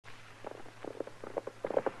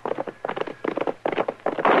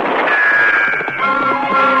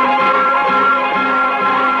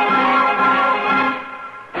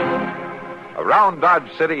around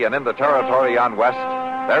Dodge City and in the territory on West,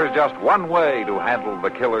 there's just one way to handle the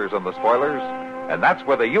killers and the spoilers, and that's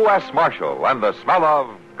with a U.S. Marshal and the smell of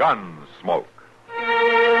gun smoke.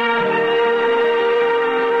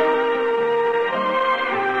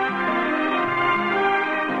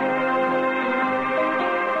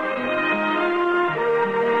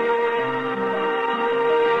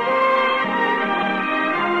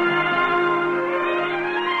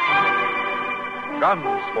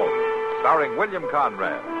 Gunsmoke, starring William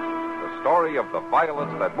Conrad. The story of the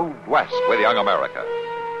violence that moved west with young America.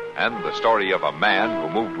 And the story of a man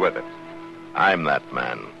who moved with it. I'm that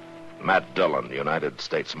man. Matt Dillon, United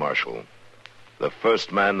States Marshal. The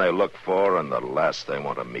first man they look for and the last they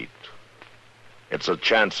want to meet. It's a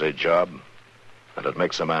chancy job, and it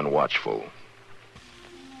makes a man watchful.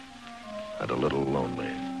 And a little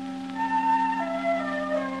lonely.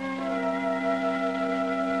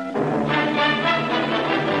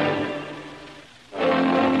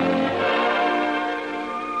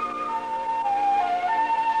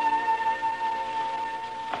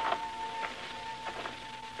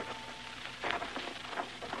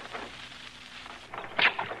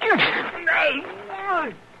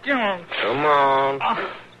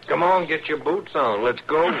 Come on, get your boots on. Let's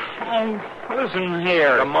go. Listen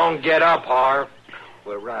here. Come on, get up, Harv.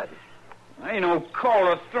 We're riding. Ain't no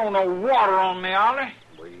call to throw no water on me, Ollie.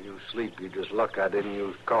 Well, you sleep. You just luck I didn't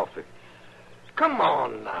use coffee. Come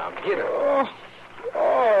on now, get up. All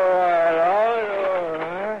right.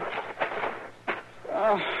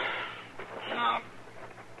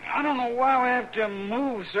 I don't know why we have to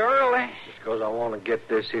move so early. Just because I want to get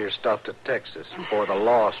this here stuff to Texas before the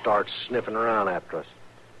law starts sniffing around after us.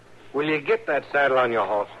 Will you get that saddle on your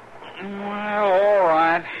horse? Well, all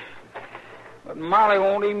right. But Molly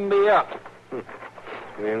won't even be up.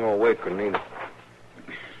 We ain't gonna wake her neither.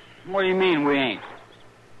 What do you mean we ain't?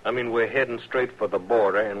 I mean, we're heading straight for the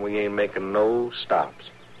border, and we ain't making no stops.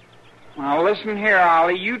 Now, listen here,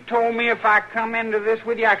 Ollie. You told me if I come into this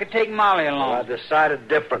with you, I could take Molly along. Well, I decided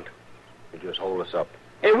different. You just hold us up.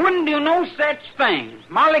 It wouldn't do no such thing.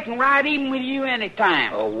 Molly can ride even with you any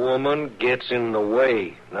time. A woman gets in the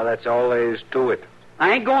way. Now, that's all there is to it.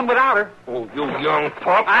 I ain't going without her. Oh, you young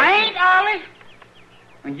pup. I ain't, Ollie.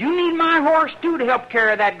 And you need my horse, too, to help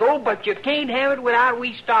carry that gold, but you can't have it without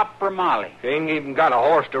we stop for Molly. She ain't even got a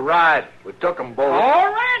horse to ride. We took 'em both.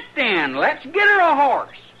 All right, then. Let's get her a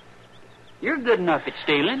horse. You're good enough at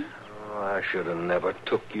stealing. Oh, I should have never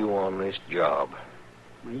took you on this job.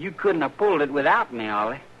 Well, you couldn't have pulled it without me,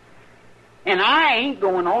 Ollie. And I ain't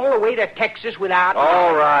going all the way to Texas without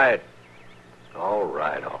All right.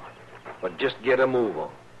 But just get a move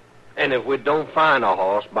on. And if we don't find a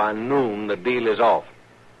horse by noon, the deal is off.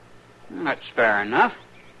 That's fair enough.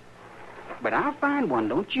 But I'll find one.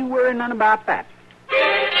 Don't you worry none about that.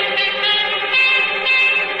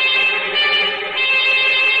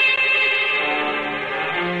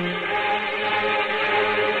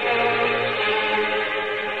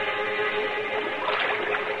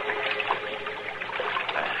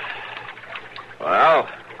 Well,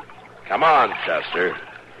 come on, Chester.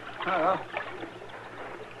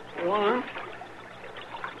 1,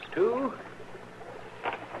 2,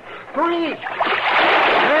 3.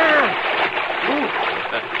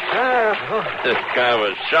 It's kind of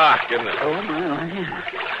a shock, isn't it? Oh, my.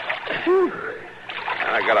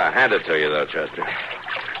 I gotta hand it to you, though, Chester.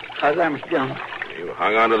 How's that, Mr. Jones? You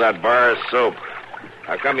hung onto that bar of soap.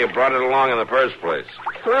 How come you brought it along in the first place?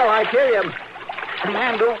 Well, I tell you, a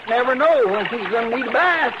man don't never know when he's going to need a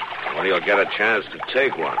bath. When he'll get a chance to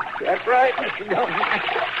take one. That's right, Mr. Jones.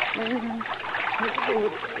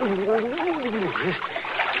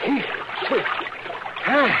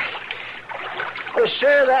 Well,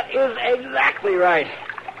 sir, that is exactly right.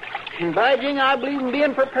 And by jing, I believe in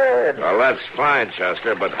being prepared. Well, that's fine,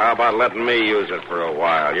 Chester, but how about letting me use it for a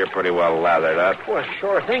while? You're pretty well lathered up. Well,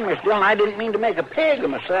 sure thing, Mr. Dillon. I didn't mean to make a pig of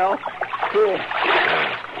myself. Here.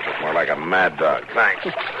 Look more like a mad dog. Thanks.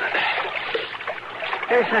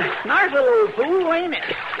 It's a nice little fool, ain't it?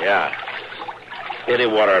 Yeah. Pity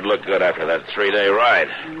water'd look good after that 3-day ride.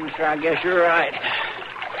 Sure, I guess you're right.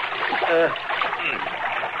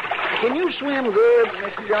 Can you swim good,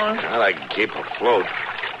 Mr. Jones? Well, I can keep afloat.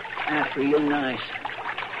 That's real nice.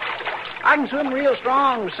 I can swim real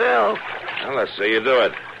strong myself. Well, let's see you do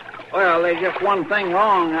it. Well, there's just one thing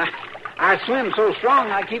wrong. I swim so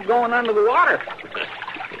strong I keep going under the water.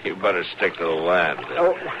 You better stick to the land.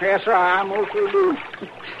 Oh, yes, sir, I mostly do.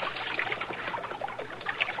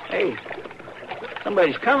 Hey,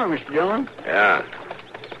 somebody's coming, Mr. Dillon. Yeah.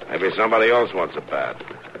 Maybe somebody else wants a bath.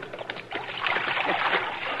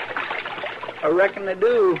 I reckon they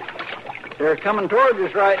do. They're coming towards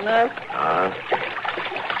us right enough.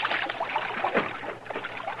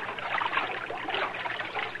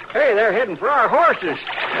 Hey, they're heading for our horses.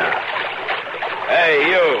 Hey,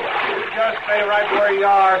 you. Just stay right where you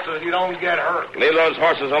are so you don't get hurt. Leave those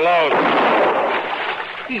horses alone.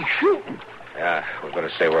 He's shooting. Yeah, we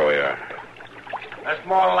better stay where we are. That's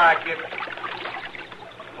more like it.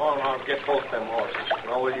 Come on, I'll get both them horses.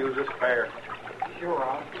 And we'll use this pair. Sure,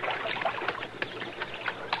 Ron.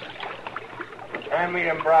 Hand me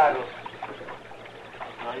them bridles.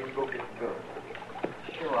 Now you can go get the gun.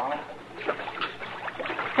 Sure, Ron.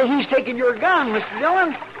 Hey, he's taking your gun, Mr.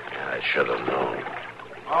 Dillon. Yeah, I should have known.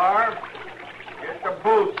 Marv, get the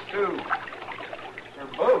boots, too. Your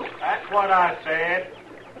boots? That's what I said.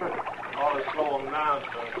 Ought to slow them down,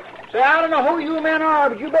 son. Say, I don't know who you men are,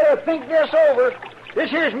 but you better think this over. This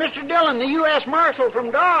here's Mr. Dillon, the U.S. Marshal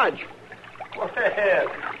from Dodge. Well,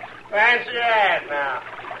 fancy that now.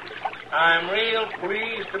 I'm real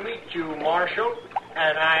pleased to meet you, Marshal,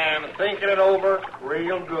 and I am thinking it over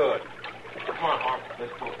real good. Come on, Marv,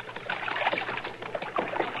 let's go.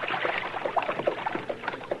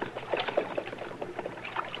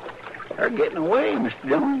 They're getting away, Mr.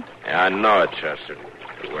 Dillon. Yeah, I know it, Chester.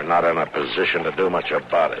 We're not in a position to do much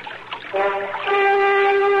about it.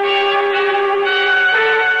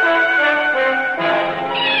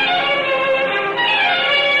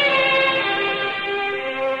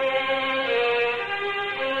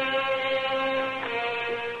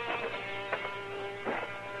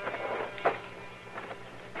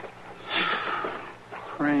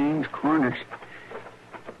 Strange corners.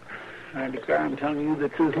 I declare I'm telling you the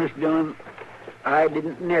truth, Mr. Dillon. I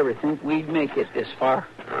didn't never think we'd make it this far.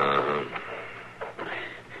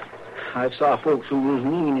 I've saw folks who was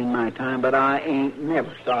mean in my time, but I ain't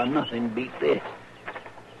never saw nothing beat this.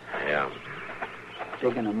 Yeah.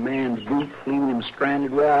 Taking a man's boots, leaving him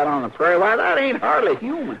stranded way out on the prairie, why, that ain't hardly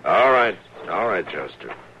human. All right,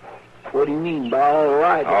 Chester. What do you mean by all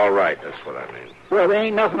right? All right, that's what I mean. Well, there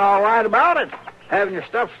ain't nothing all right about it. Having your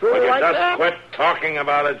stuff stored Will you like just that. quit talking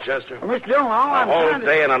about it, Chester? Well, Mr. Dillon, all I'm A whole trying to...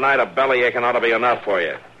 day and a night of bellyaching ought to be enough for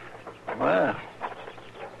you. Well,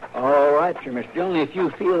 all right, sir, Mr. Dillon, if you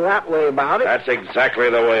feel that way about it. That's exactly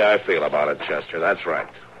the way I feel about it, Chester. That's right.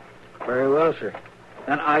 Very well, sir.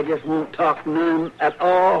 Then I just won't talk none at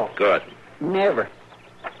all. Good. Never.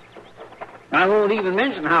 I won't even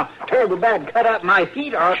mention how terribly bad cut up my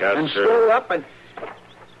feet are Chester. and swell up and...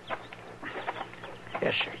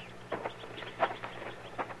 Yes, sir.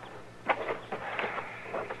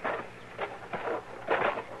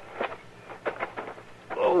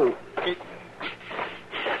 Oh,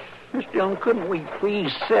 Mr. Dillon, couldn't we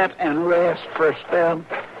please sit and rest for a spell?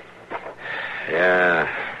 Yeah,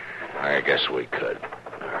 I guess we could.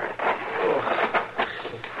 All right.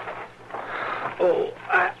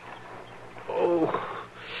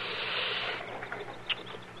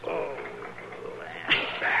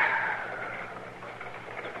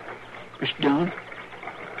 Mr. Dillon,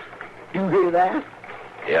 you hear that?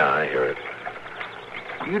 Yeah, I hear it.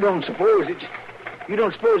 You don't suppose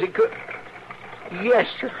it could... Yes,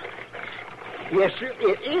 sir. Yes, sir,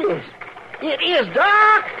 it is. It is,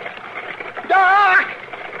 Doc! Doc!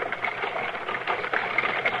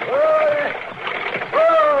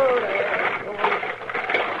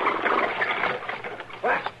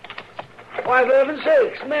 Why, for heaven's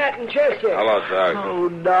sakes, Matt and Chester. Hello, Doc. Oh,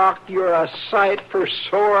 Doc, you're a sight for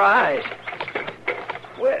sore eyes.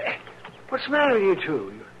 Well, what's the matter with you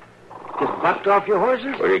two? You just bucked off your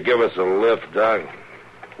horses? Will you give us a lift, Doc?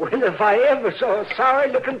 Well, if I ever saw a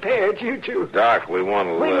sorry-looking pair, it's you two. Doc, we want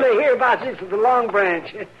a Wait till lift. they hear about this at the Long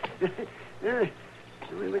Branch. Let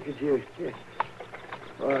me look at you.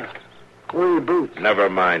 Where are your boots? Never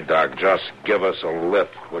mind, Doc. Just give us a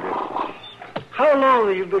lift, will you? How long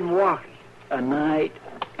have you been walking? A night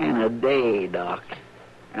and a day, Doc.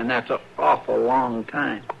 And that's an awful long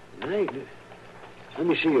time. Night? Let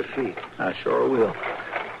me see your feet. I sure will.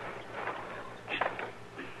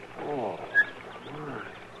 Oh.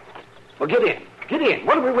 Well, get in. Get in.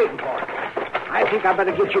 What are we waiting for? I think I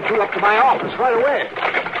better get you two up to my office right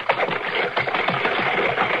away.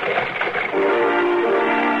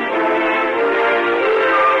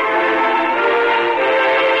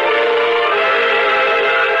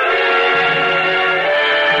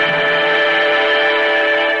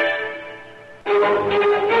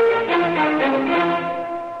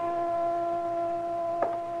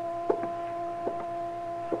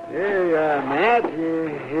 Here, Matt.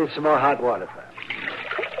 Here's some more hot water for you.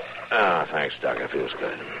 Ah, thanks, Doc. It feels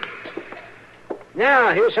good.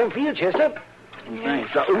 Now, here's some for you, Chester. Thanks.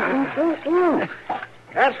 That's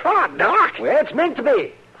hot, Doc. Well, it's meant to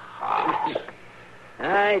be. Hot.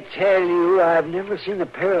 I tell you, I've never seen a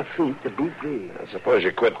pair of feet to beat these. I suppose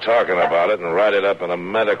you quit talking about it and write it up in a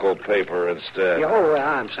medical paper instead. Yeah, oh,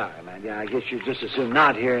 I'm sorry, man. Yeah, I guess you'd just as soon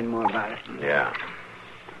not hear any more about it. Yeah.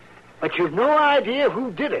 But you've no idea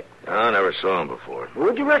who did it. I never saw him before.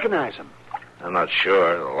 Would you recognize him? I'm not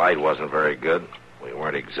sure. The light wasn't very good. We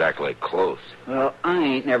weren't exactly close. Well, I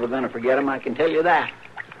ain't never going to forget him, I can tell you that.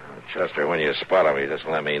 Chester, when you spot him, you just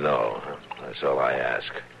let me know. That's all I ask.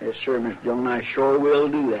 Yes, sir, Mr. Dillon, I sure will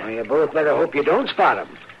do that. You both better hope you don't spot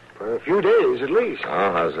him. For a few days, at least.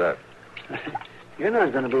 Oh, how's that? You're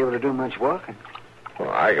not going to be able to do much walking.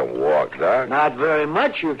 Well, I can walk, Doc. Not very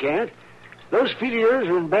much, you can't. Those feet of yours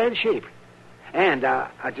are in bad shape. And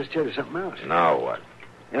I'll just tell you something else. Now what?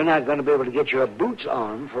 You're not going to be able to get your boots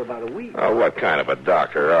on for about a week. Oh, what kind of a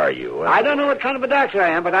doctor are you? I don't know what kind of a doctor I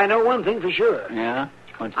am, but I know one thing for sure. Yeah?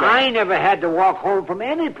 What's that? I never had to walk home from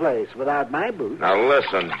any place without my boots. Now,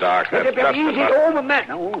 listen, Doc. That's just easy about... over, man.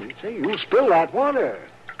 No, see, you spill that water.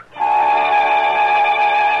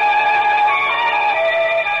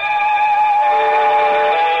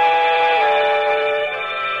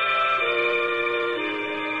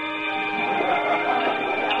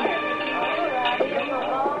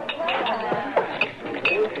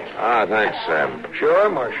 Thanks, Sam. Sure,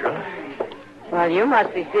 Marshal. Well, you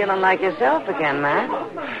must be feeling like yourself again, Matt.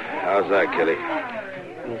 How's that, Kitty?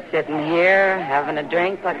 You're sitting here having a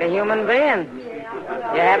drink like a human being.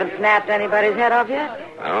 You haven't snapped anybody's head off yet?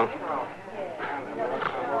 No?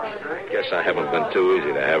 Guess I haven't been too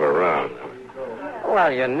easy to have around.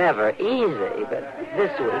 Well, you're never easy, but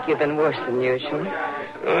this week you've been worse than usual.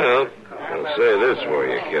 Well, I'll say this for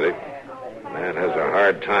you, Kitty. Man has a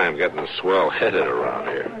hard time getting swell-headed around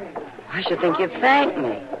here. I should think you'd thank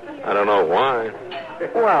me. I don't know why.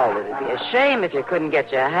 Well, it'd be a shame if you couldn't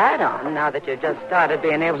get your hat on now that you've just started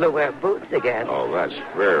being able to wear boots again. Oh, that's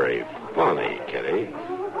very funny, Kitty.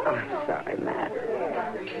 I'm sorry, Matt.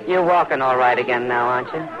 You're walking all right again now,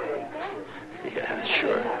 aren't you? Yeah,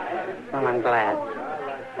 sure. Well, I'm glad.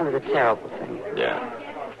 That was a terrible thing. Yeah.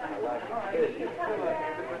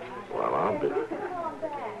 Well, I'll be...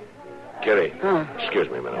 Kitty, excuse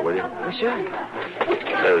me a minute, will you? Oh, sure.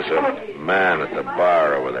 There's a man at the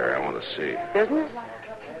bar over there I want to see. Business?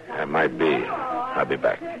 It might be. I'll be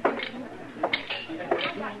back.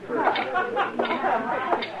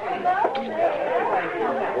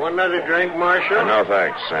 Want another drink, Marshal? No,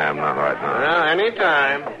 thanks, Sam. Not right now. Well,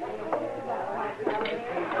 anytime.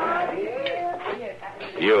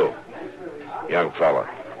 You, young fella.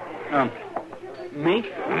 Me?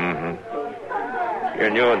 Mm-hmm. You're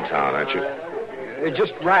new in town, aren't you?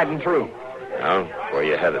 Just riding through. No? Where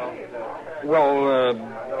you headed? Well,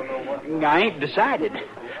 I ain't decided.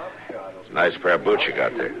 Nice pair of boots you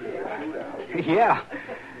got there. Yeah.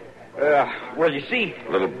 Well, you see...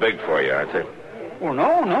 A little big for you, aren't they? Well,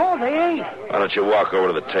 no, they ain't. Why don't you walk over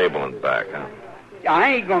to the table and back, huh?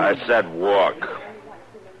 I ain't gonna... I said walk.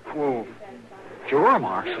 Well, sure,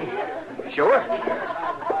 Marshal. Sure.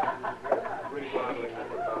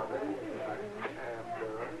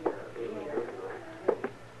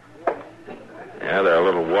 Yeah, they're a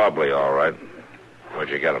little wobbly, all right. Where'd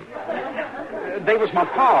you get them? They was my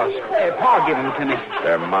pa's. Pa gave them to me.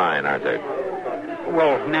 They're mine, aren't they?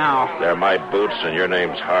 Well, now... They're my boots, and your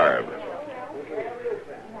name's Harb.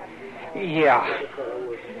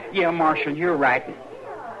 Yeah, Marshal, you're right.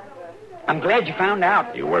 I'm glad you found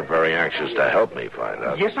out. You weren't very anxious to help me find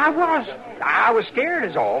out. Yes, I was. I was scared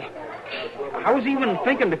is all. I was even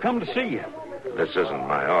thinking to come to see you. This isn't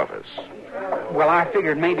my office. Well, I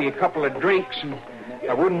figured maybe a couple of drinks and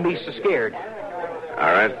I wouldn't be so scared.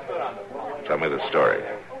 All right. Tell me the story.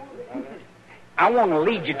 I want to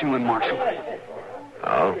lead you to him, Marshal.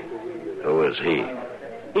 Oh? Who is he?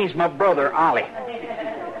 He's my brother, Ollie.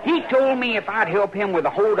 He told me if I'd help him with a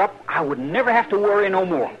hold-up, I would never have to worry no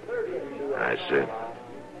more. I see.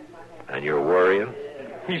 And you're worrying?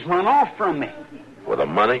 He's run off from me. With the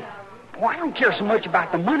money? Oh, I don't care so much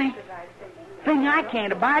about the money. Thing I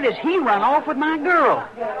can't abide is he run off with my girl.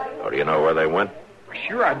 Oh, do you know where they went?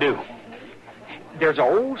 Sure I do. There's an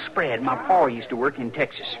old spread my pa used to work in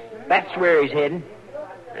Texas. That's where he's heading.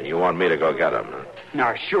 And you want me to go get him, huh? Now,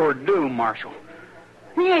 I sure do, Marshal.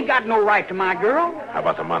 He ain't got no right to my girl. How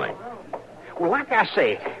about the money? Well, like I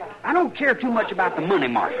say, I don't care too much about the money,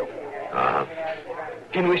 Marshal. Uh-huh.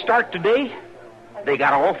 Can we start today? They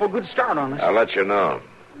got an awful good start on us. I'll let you know.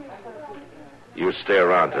 You stay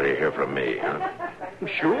around till you hear from me, huh?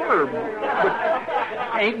 Sure,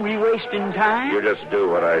 but ain't we wasting time? You just do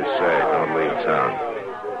what I say. Don't leave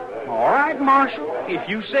town. All right, Marshal, if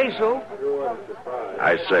you say so.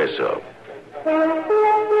 I say so.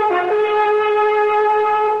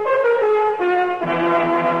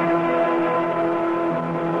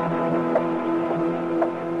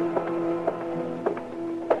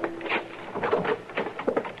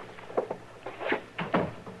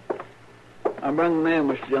 I brung the mail,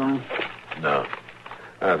 Mr. Dillon. No.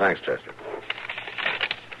 Thanks, Chester.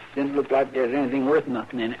 Didn't look like there's anything worth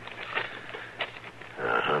nothing in it.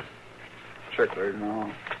 Uh-huh. Circulars and all.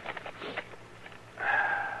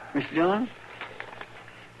 Mr. Dillon?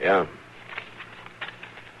 Yeah?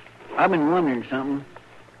 I've been wondering something.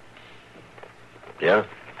 Yeah?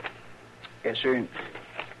 Yes, sir.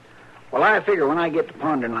 Well, I figure when I get to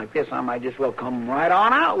pondering like this, I might just well come right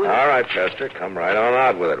on out with it. All right, Chester. Come right on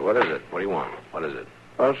out with it. What is it? What do you want? What is it?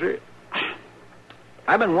 Well, sir,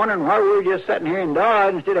 I've been wondering why we were just sitting here in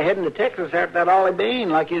Dodge instead of heading to Texas after that Ollie Bain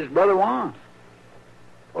like his brother wants.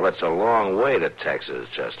 Well, it's a long way to Texas,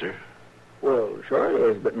 Chester. Well, sure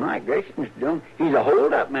it is, but my gracious, Mr. Jones, he's a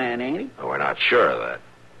hold-up man, ain't he? Well, we're not sure of that.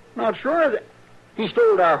 Not sure of that. He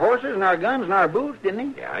stole our horses and our guns and our boots,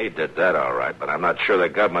 didn't he? Yeah, he did that all right, but I'm not sure the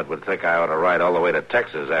government would think I ought to ride all the way to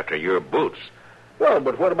Texas after your boots. Well,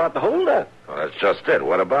 but what about the hold-up? Well, that's just it.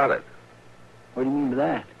 What about it? What do you mean by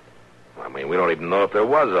that? I mean, we don't even know if there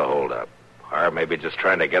was a holdup. Or maybe just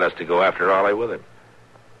trying to get us to go after Ollie with him.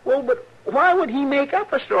 Well, but why would he make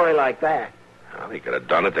up a story like that? Well, he could have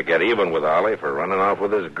done it to get even with Ollie for running off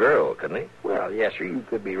with his girl, couldn't he? Well, yes, sir, you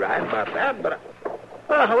could be right about that, but...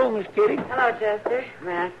 Well, hello, Miss Kitty. Hello, Chester.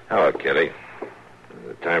 Matt. Hello, Kitty. Is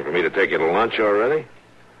it time for me to take you to lunch already?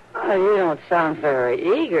 Oh, you don't sound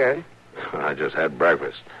very eager. I just had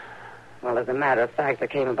breakfast. Well, as a matter of fact, I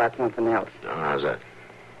came about something else. Oh, how's that?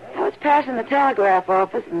 I was passing the telegraph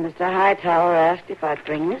office, and Mr. Hightower asked if I'd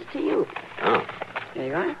bring this to you. Oh. Here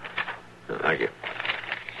you are. Oh, thank you.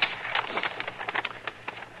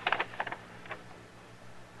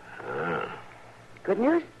 Ah. Good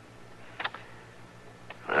news?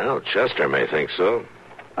 Well, Chester may think so.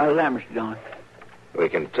 How's that, Mr. Dillon? We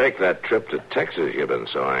can take that trip to Texas you've been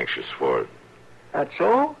so anxious for. That's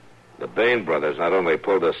so? The Bain brothers not only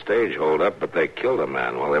pulled a stage hold up, but they killed a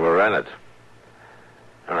man while they were in it.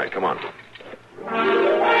 All right, come on.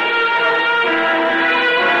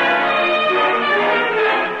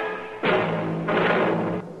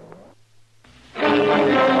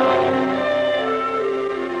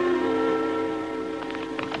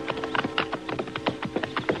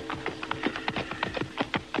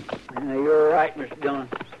 You're right, Mr. Dillon.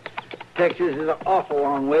 Texas is an awful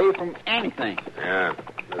long way from anything. Yeah,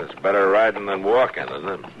 it's better riding than walking, isn't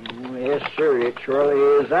it? Yes, sir, it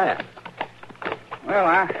surely is that. Well,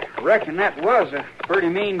 I reckon that was a pretty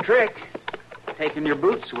mean trick, taking your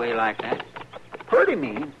boots away like that. Pretty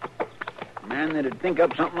mean. A man that'd think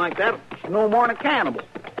up something like that is no more than a cannibal.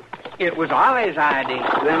 It was Ollie's idea.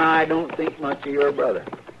 Then I don't think much of your brother.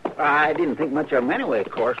 I didn't think much of him anyway,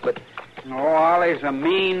 of course, but... Oh, Ollie's a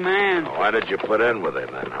mean man. Why did you put in with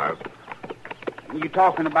him then, Harp? You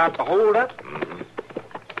talking about the holdup?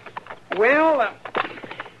 Mm-hmm. Well,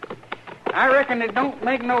 I reckon it don't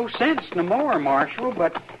make no sense no more, Marshal,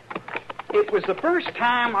 but it was the first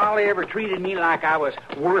time Ollie ever treated me like I was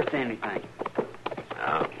worth anything.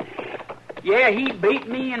 Oh. Yeah, he beat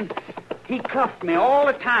me and he cuffed me all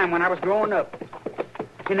the time when I was growing up.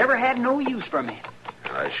 He never had no use for me.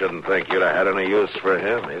 I shouldn't think you'd have had any use for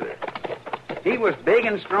him either. He was big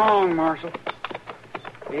and strong, Marshal.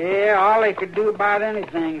 Yeah, Ollie could do about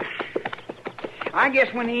anything. I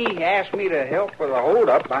guess when he asked me to help with the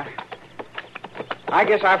holdup, I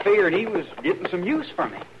guess I figured he was getting some use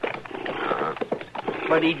from me. Uh-huh.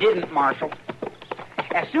 But he didn't, Marshal.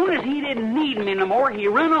 As soon as he didn't need me no more, he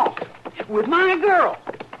run off with my girl.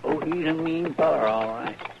 Oh, he's a mean feller, all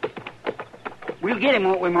right. We'll get him,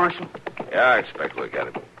 won't we, Marshal? Yeah, I expect we'll get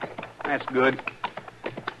him. That's good.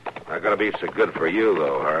 Not going to be so good for you,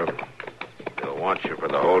 though, Harv. They'll want you for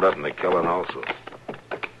the holdup and the killing also.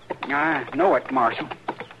 I know it, Marshal.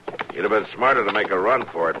 You'd have been smarter to make a run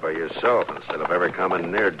for it by yourself instead of ever coming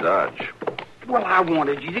near Dodge. Well, I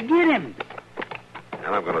wanted you to get him.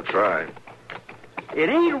 And I'm going to try. It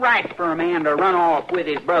ain't right for a man to run off with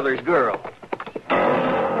his brother's girl.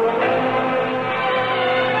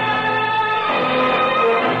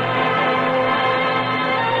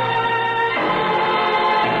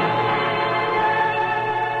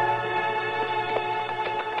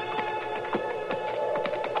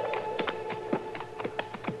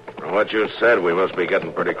 From what you said, we must be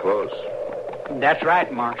getting pretty close. That's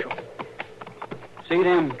right, Marshal. See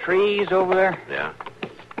them trees over there? Yeah.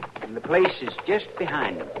 And the place is just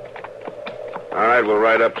behind them. All right, we'll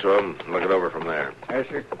ride up to them and look it over from there. Yes,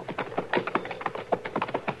 sir.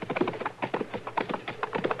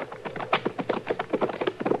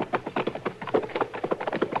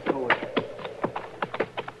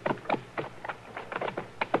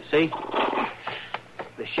 See?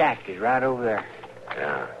 The shack is right over there.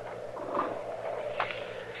 Yeah.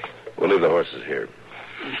 We'll leave the horses here.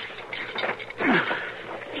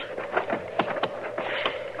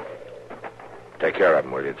 Take care of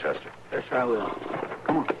him, will you, Chester? Yes, I will.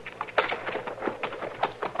 Come on.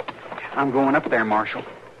 I'm going up there, Marshal.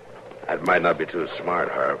 That might not be too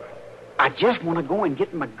smart, Harv. I just want to go and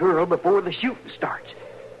get my girl before the shooting starts.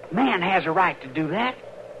 Man has a right to do that.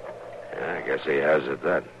 Yeah, I guess he has at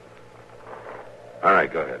that. All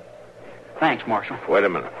right, go ahead. Thanks, Marshal. Wait a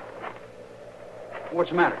minute. What's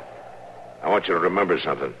the matter? I want you to remember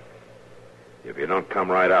something. If you don't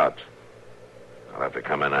come right out, I'll have to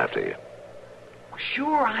come in after you.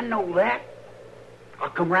 Sure, I know that.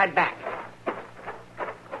 I'll come right back.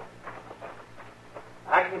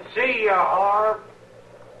 I can see you, Harv.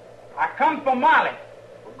 I come for Molly.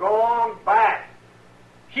 Well, go on back.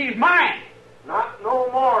 She's mine. Not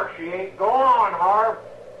no more, she ain't. Go on, Harv.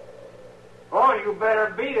 Go on, you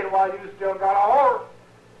better beat it while you still got a horse.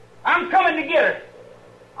 I'm coming to get her.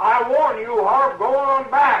 I warn you, Harv, go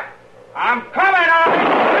on back. I'm coming on.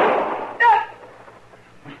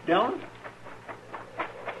 Mr. Dillon?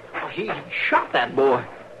 Oh, he shot that boy.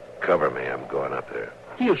 Cover me. I'm going up there.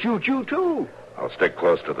 He'll shoot you, too. I'll stick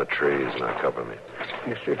close to the trees, and I'll cover me.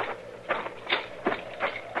 Yes, sir.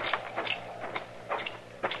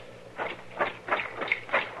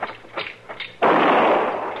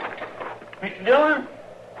 Mr. Dillon?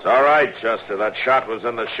 It's all right, Chester. That shot was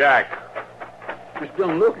in the shack. Mr.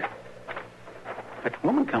 Dillon, look. That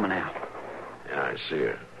woman coming out. Yeah, I see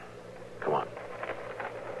her. Come on.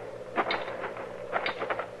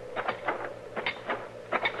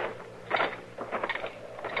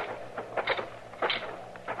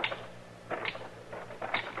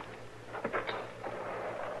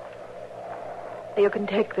 You can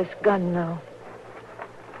take this gun now.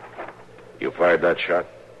 You fired that shot?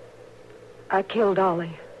 I killed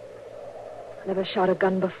Ollie. I never shot a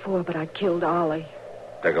gun before, but I killed Ollie.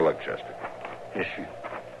 Take a look, Chester. Yes, sir.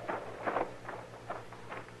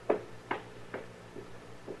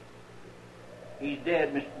 He's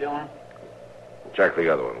dead, Mr. Dillon. Check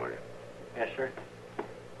the other one, will you? Yes, sir.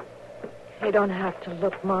 You don't have to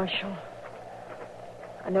look, Marshal.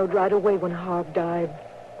 I knowed right away when Harv died.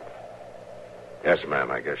 Yes, ma'am,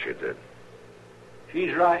 I guess you did.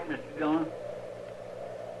 She's right, Mr. Dillon.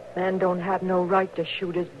 Man don't have no right to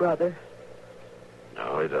shoot his brother.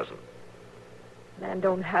 No, he doesn't. Man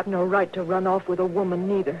don't have no right to run off with a woman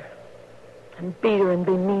neither. And beat her and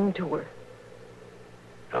be mean to her.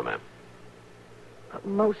 No, ma'am. But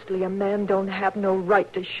mostly a man don't have no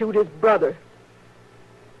right to shoot his brother.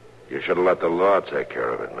 You should have let the law take care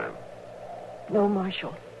of it, ma'am. No,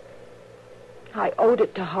 Marshal. I owed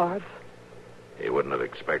it to Harv. He wouldn't have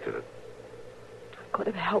expected it. I could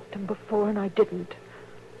have helped him before, and I didn't.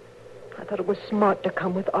 I thought it was smart to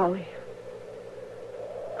come with Ollie.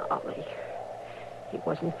 Ollie. He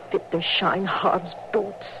wasn't fit to shine Harv's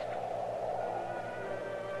boots.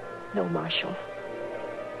 No, Marshal.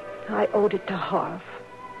 I owed it to Harv.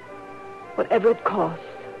 Whatever it cost.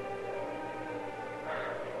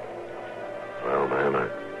 Well, ma'am,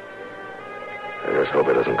 I just hope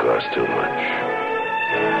it doesn't cost too much.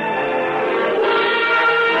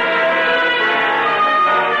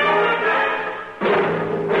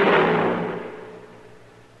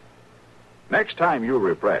 Next time you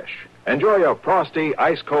refresh, enjoy a frosty,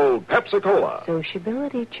 ice-cold Pepsi-Cola.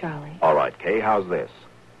 Sociability, Charlie. All right, Kay, how's this?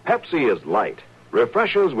 Pepsi is light,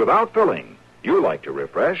 refreshes without filling. You like to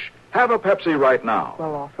refresh? Have a Pepsi right now.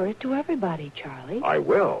 Well, offer it to everybody, Charlie. I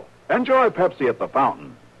will. Enjoy Pepsi at the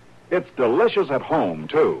fountain. It's delicious at home,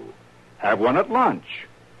 too. Have one at lunch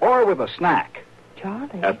or with a snack.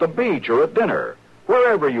 Charlie. At the beach or at dinner.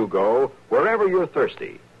 Wherever you go, wherever you're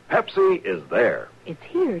thirsty, Pepsi is there. It's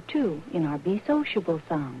here, too, in our Be Sociable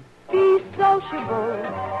song. Be sociable.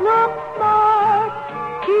 Look smart.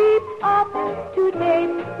 Keep up to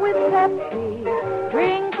date with Pepsi.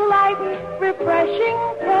 Drink light, refreshing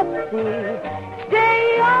Pepsi.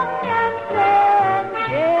 Stay young and fair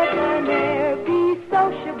and debonair. Be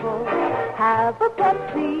sociable. Have a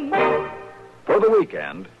Pepsi. For the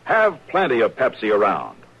weekend, have plenty of Pepsi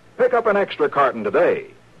around. Pick up an extra carton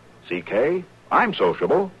today. CK, I'm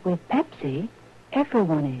sociable. With Pepsi,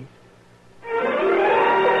 everyone is.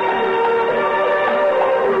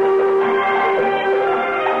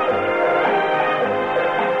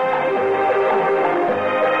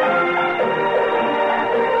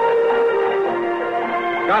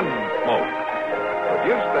 Gunsmoke.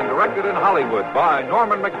 Produced and directed in Hollywood by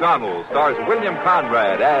Norman McDonald, stars William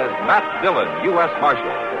Conrad as Matt Dillon, U.S. Marshal.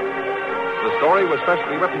 The story was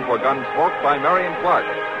specially written for Gunsmoke by Marion Clark,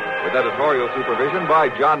 with editorial supervision by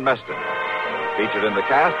John Meston. Featured in the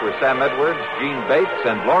cast were Sam Edwards, Gene Bates,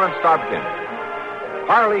 and Lawrence Dobkin.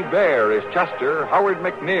 Harley Bear is Chester, Howard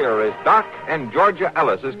McNear is Doc, and Georgia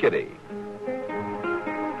Ellis is Kitty.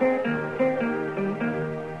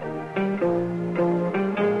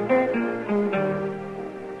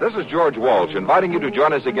 is George Walsh, inviting you to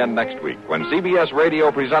join us again next week when CBS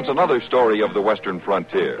Radio presents another story of the Western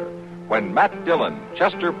frontier. When Matt Dillon,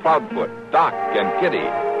 Chester Proudfoot, Doc, and Kitty,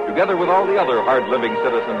 together with all the other hard-living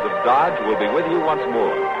citizens of Dodge, will be with you once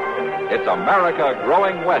more. It's America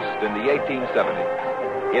growing west in the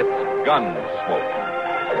 1870s. It's Gunsmoke.